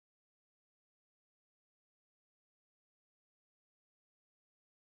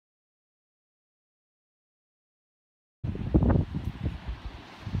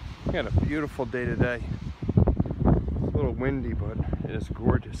We got a beautiful day today. It's a little windy, but it is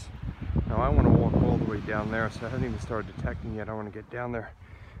gorgeous. Now I want to walk all the way down there, so I haven't even started detecting yet. I want to get down there.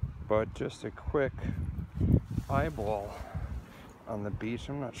 But just a quick eyeball on the beach.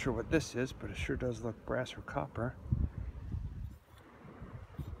 I'm not sure what this is, but it sure does look brass or copper.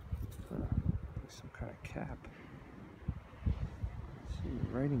 Some kind of cap. I see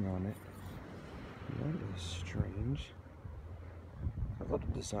writing on it. That is strange. A little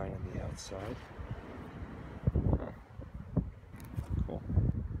design on the outside. Huh. Cool.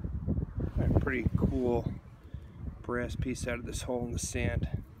 Got a pretty cool brass piece out of this hole in the sand.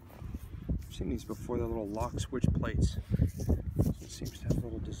 I've seen these before, the little lock switch plates. It seems to have a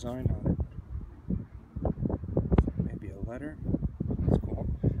little design on it. Maybe a letter. That's cool.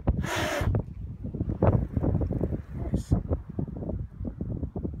 Nice. To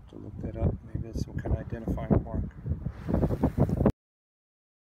look that up. Maybe it's some kind of identifying mark.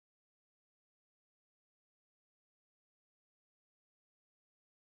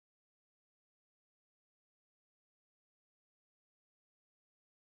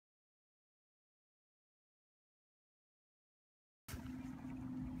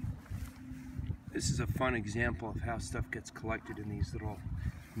 This is a fun example of how stuff gets collected in these little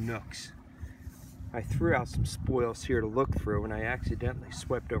nooks. I threw out some spoils here to look through, and I accidentally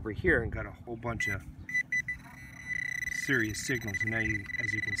swept over here and got a whole bunch of serious signals. And now,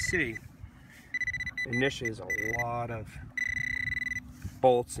 as you can see, initially there's a lot of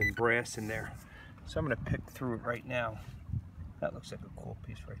bolts and brass in there. So I'm going to pick through it right now. That looks like a cool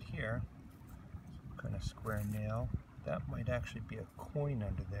piece right here. Some kind of square nail. That might actually be a coin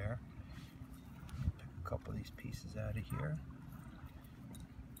under there. Couple of these pieces out of here.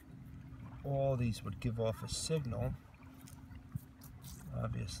 All these would give off a signal.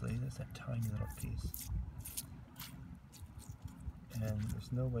 Obviously, there's that tiny little piece. And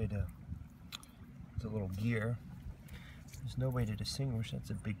there's no way to, there's a little gear. There's no way to distinguish.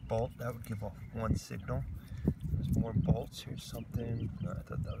 That's a big bolt. That would give off one signal. There's more bolts. Here's something. I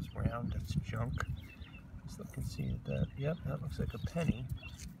thought that was round. That's junk. Let's look and see that. Yep, that looks like a penny.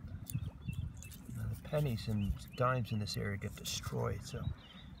 Pennies and dimes in this area get destroyed, so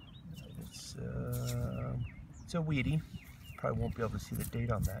it's a weedy. Probably won't be able to see the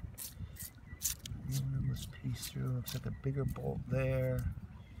date on that. Run this piece through. Looks like a bigger bolt there.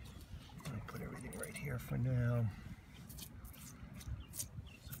 I'll put everything right here for now.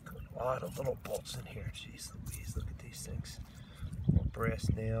 A lot of little bolts in here. Jeez Louise, look at these things. Little brass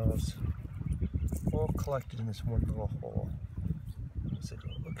nails, all collected in this one little hole. Looks like,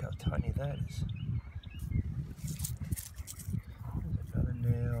 look how tiny that is.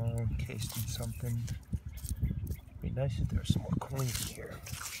 Nail encased in something. It'd be nice if there were some more coins in here.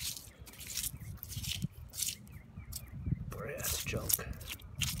 Brass junk.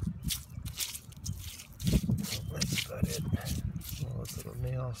 Well, that's about it. All those little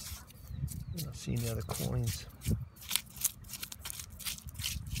nails. I don't see any other coins.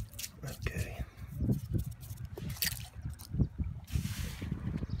 Okay.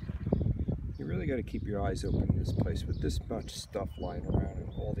 You really got to keep your eyes open in this place with this much stuff lying around and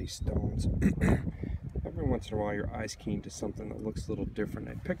all these stones. Every once in a while your eye's keen to something that looks a little different.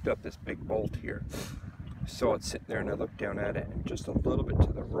 I picked up this big bolt here. I saw it sitting there and I looked down at it, and just a little bit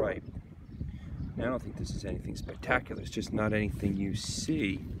to the right. Now I don't think this is anything spectacular. It's just not anything you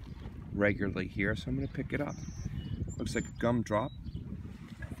see regularly here, so I'm going to pick it up. Looks like a gumdrop.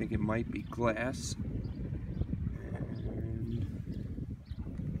 I think it might be glass.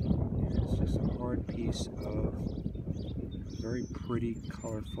 Just a hard piece of very pretty,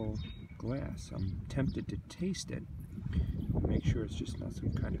 colorful glass. I'm tempted to taste it and make sure it's just not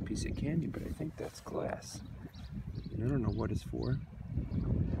some kind of piece of candy, but I think that's glass. And I don't know what it's for.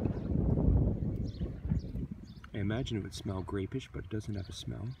 I imagine it would smell grapish, but it doesn't have a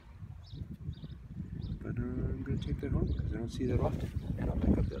smell. But I'm going to take that home because I don't see that often. And I'll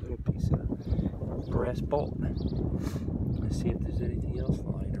pick up that little piece of brass bolt. Let's see if there's anything else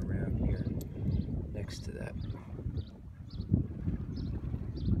lying around here next to that.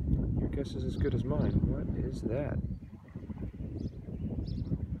 Your guess is as good as mine. What is that?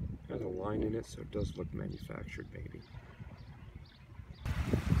 It has a line in it, so it does look manufactured, maybe.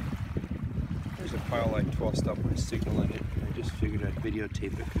 There's a pile I tossed up my signal in it, and I just figured I'd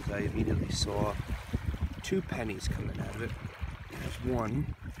videotape it because I immediately saw 2 pennies coming out of it. There's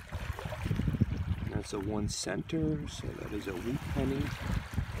one. That's a 1 center, so that is a wheat penny.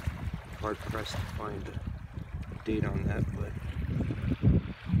 Hard pressed to find a date on that, but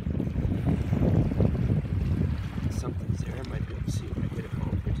something's there. I might be able to see if I get it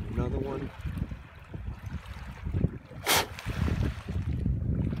home. There's another one.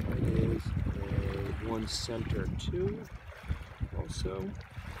 center too, also.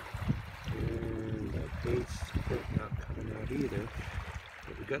 And that bait's not coming out either.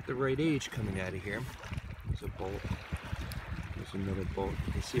 But we got the right age coming out of here. There's a bolt. There's another bolt.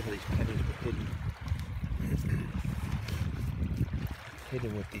 You can see how these pennies were hidden.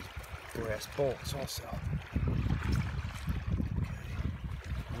 Hidden with these brass bolts also. Okay.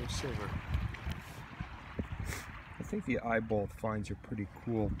 No silver. I think the eyeball finds are pretty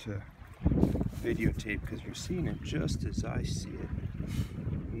cool to videotape because you're seeing it just as I see it.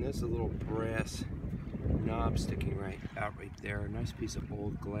 And there's a little brass knob sticking out right there. A nice piece of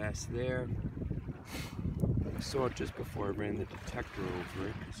old glass there. I saw it just before I ran the detector over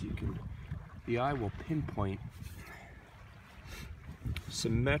it because the eye will pinpoint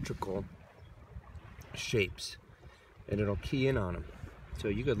symmetrical shapes and it'll key in on them. So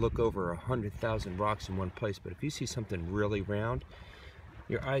you could look over 100,000 rocks in one place, but if you see something really round,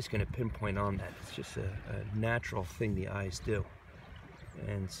 your eye's going to pinpoint on that. It's just a natural thing the eyes do.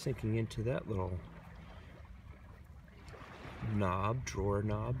 And sinking into that little knob, drawer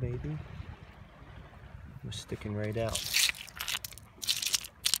knob maybe, was sticking right out.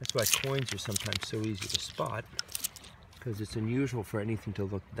 That's why coins are sometimes so easy to spot, because it's unusual for anything to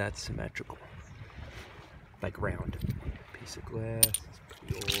look that symmetrical, like round. Piece of glass, it's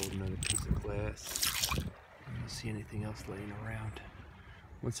pretty old, another piece of glass. I don't see anything else laying around.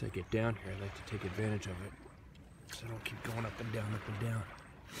 Once I get down here, I like to take advantage of it, so I don't keep going up and down, up and down.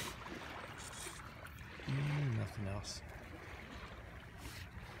 Nothing else.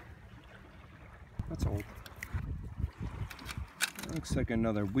 That's old. Looks like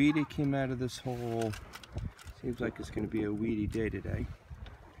another weedy came out of this hole. Seems like it's going to be a weedy day today.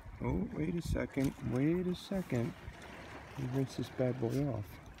 Oh, wait a second. Wait a second. Let me rinse this bad boy off.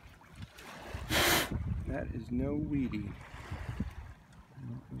 That is no weedy.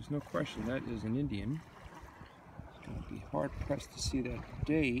 There's no question that is an Indian. It's going to be hard pressed to see that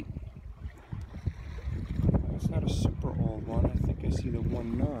date. It's not a super old one. I think I see the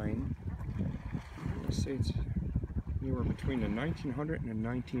 19. Let's say it's anywhere between a 1900 and a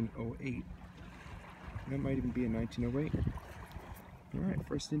 1908. That might even be a 1908. Alright,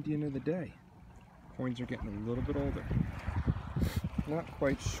 first Indian of the day. Coins are getting a little bit older. Not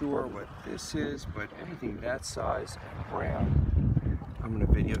quite sure what this is, but anything that size and brown, I'm going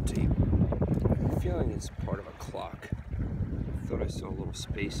to videotape. I'm feeling it's part of a clock. I thought I saw a little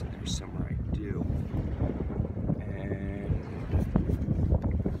space in there somewhere. I do. And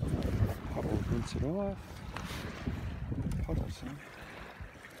puddle, rinse it off. Puddles, huh?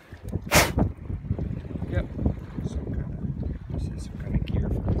 Yep. This is some kind of gear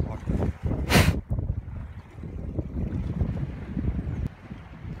for the clock.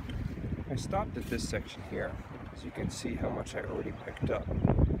 I stopped at this section here, as you can see how much I already picked up.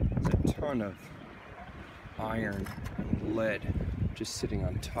 There's a ton of iron and lead just sitting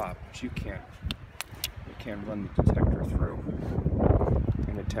on top, which you can't run the detector through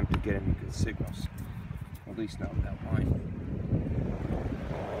and attempt to get any good signals. At least not without mine.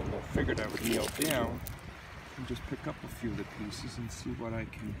 I figured I would kneel down and just pick up a few of the pieces and see what I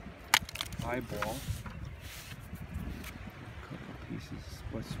can eyeball. Pieces,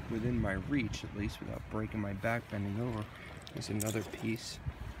 what's within my reach at least, without breaking my back bending over. There's another piece.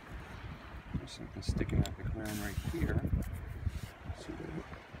 There's something sticking out the ground right here. See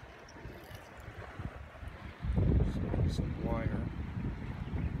some wire.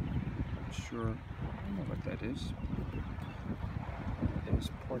 Not sure. I don't know what that is. It is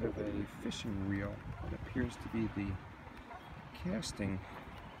part of a fishing reel. It appears to be the casting,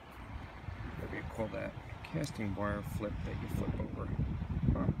 whatever you call that, casting wire flip that you flip over.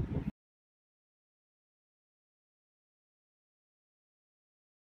 Huh.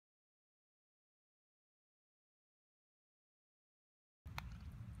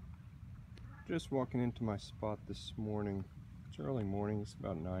 Just walking into my spot this morning. It's early morning, it's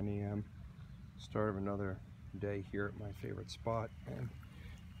about 9 a.m. Start of another day here at my favorite spot, and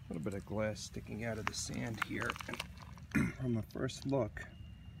a little bit of glass sticking out of the sand here. And from the first look,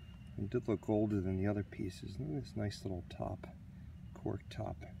 it did look older than the other pieces. Look at this nice little top, cork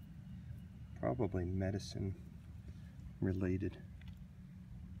top. Probably medicine related.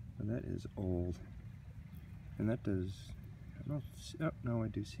 And that is old. And that does, I don't see, oh, no, I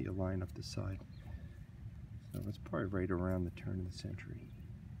do see a line up the side. So it's probably right around the turn of the century.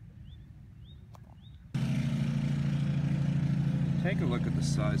 Take a look at the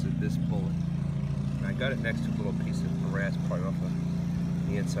size of this bullet. I got it next to a little piece of brass, probably off of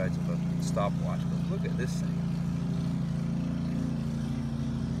the insides of a stopwatch, but look at this thing.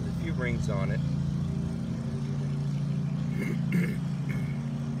 There's a few rings on it.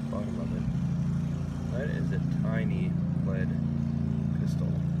 Bottom of it. That is a tiny lead pistol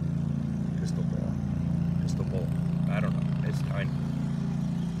bolt. I don't know, it's tiny.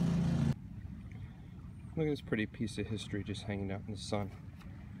 Look at this pretty piece of history just hanging out in the sun,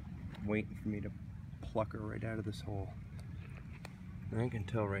 waiting for me to pluck her right out of this hole. And I can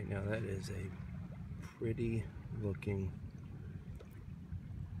tell right now that is a pretty looking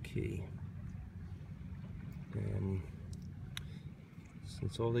key. And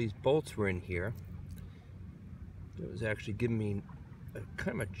since all these bolts were in here, it was actually giving me a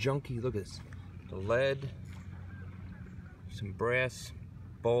kind of a junky, look at this, the lead, some brass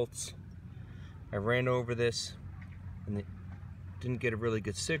bolts. I ran over this and it didn't get a really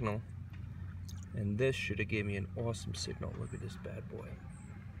good signal, and this should have gave me an awesome signal. Look at this bad boy.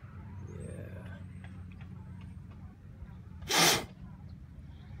 Yeah.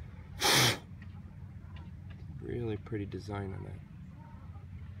 Really pretty design on that.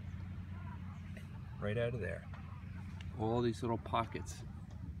 Right out of there. All these little pockets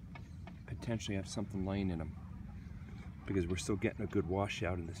potentially have something laying in them, because we're still getting a good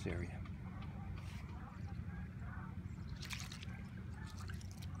washout in this area.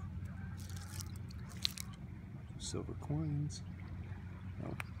 Silver coins.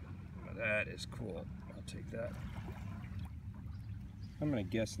 Oh, that is cool. I'll take that. I'm gonna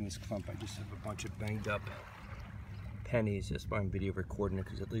guess in this clump I just have a bunch of banged up pennies. That's why I'm video recording it,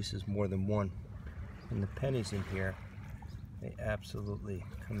 because at least there's more than one. And the pennies in here, they absolutely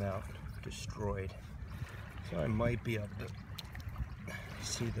come out destroyed. So I might be able to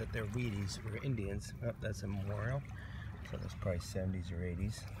see that they're Wheaties or Indians. Oh, that's a memorial. So that's probably 70s or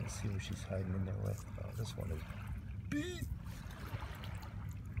 80s. Let's see what she's hiding in there with. Oh, this one is beat.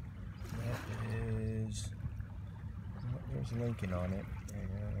 That is, well, there's Lincoln on it,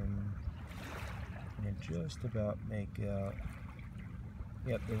 and you just about make out,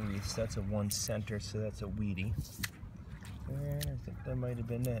 yep, the wreaths. That's a 1 center, so that's a Wheatie. And I think that might have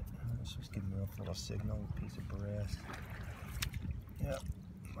been it. Let's just give me a little signal, a piece of brass. Yep,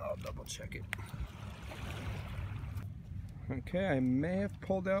 I'll double check it. Okay, I may have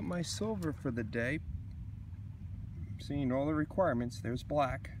pulled out my silver for the day. Seeing all the requirements. There's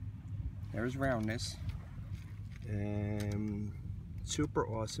black, there's roundness, and super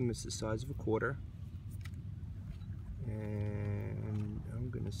awesome. It's the size of a quarter, and I'm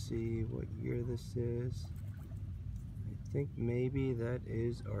gonna see what year this is. I think maybe that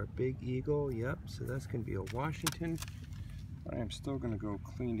is our Big Eagle. Yep, so that's gonna be a Washington. I am still gonna go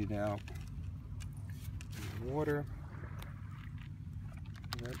clean it out in water.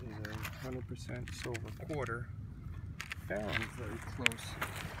 That is a 100% silver quarter. Found very close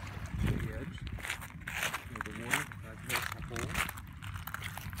to the edge of the water. I've hit the hole.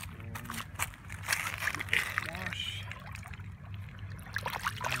 And keep it wash.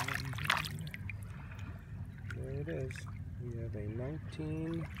 And there it is. We have a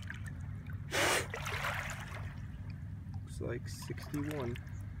 19, looks like 61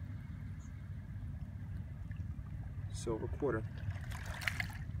 silver quarter.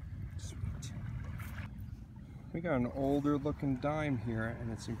 We got an older looking dime here,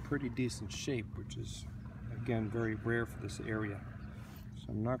 and it's in pretty decent shape, which is again very rare for this area. So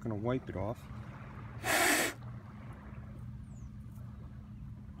I'm not going to wipe it off.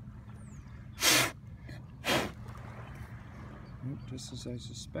 Just as I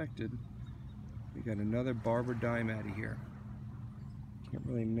suspected, we got another barber dime out of here. Can't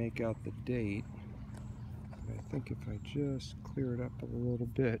really make out the date, but I think if I just clear it up a little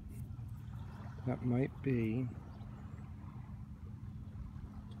bit, that might be,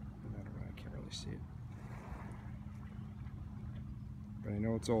 I can't really see it, but I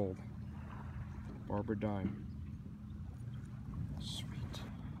know it's old. Barber dime. Sweet.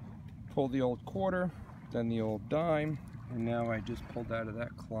 Pulled the old quarter, then the old dime, and now I just pulled out of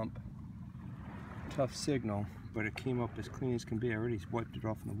that clump. Tough signal, but it came up as clean as can be. I already wiped it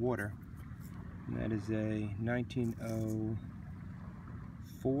off in the water. And that is a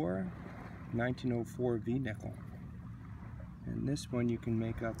 1904 V nickel. And this one you can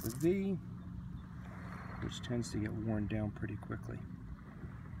make out the V, which tends to get worn down pretty quickly.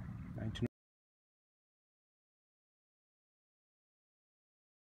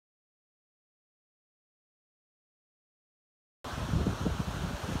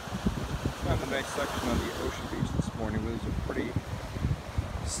 Found a nice section on the ocean beach this morning. It was a pretty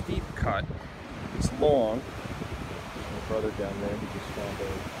steep cut. It's long. My brother down there, he just found a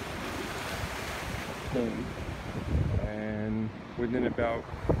thing. And within about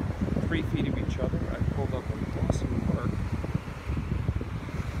 3 feet of each other, I pulled up an awesome mark.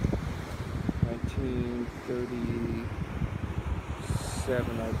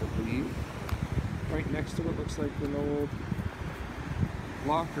 1937, I believe. Right next to it looks like an old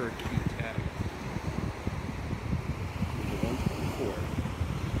locker key tag. Number 124.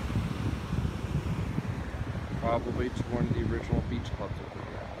 Probably to one of the original beach clubs over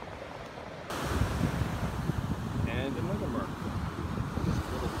here. And another marker. Just a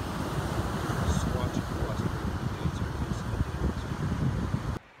little swatch across the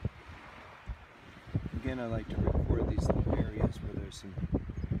again, I like to record these little areas where there's some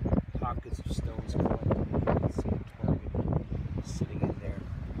pockets of stones collected. You can see a target sitting in there.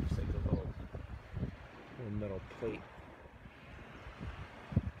 Looks like a little metal plate.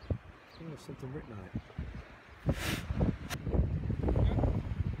 There's something written on it.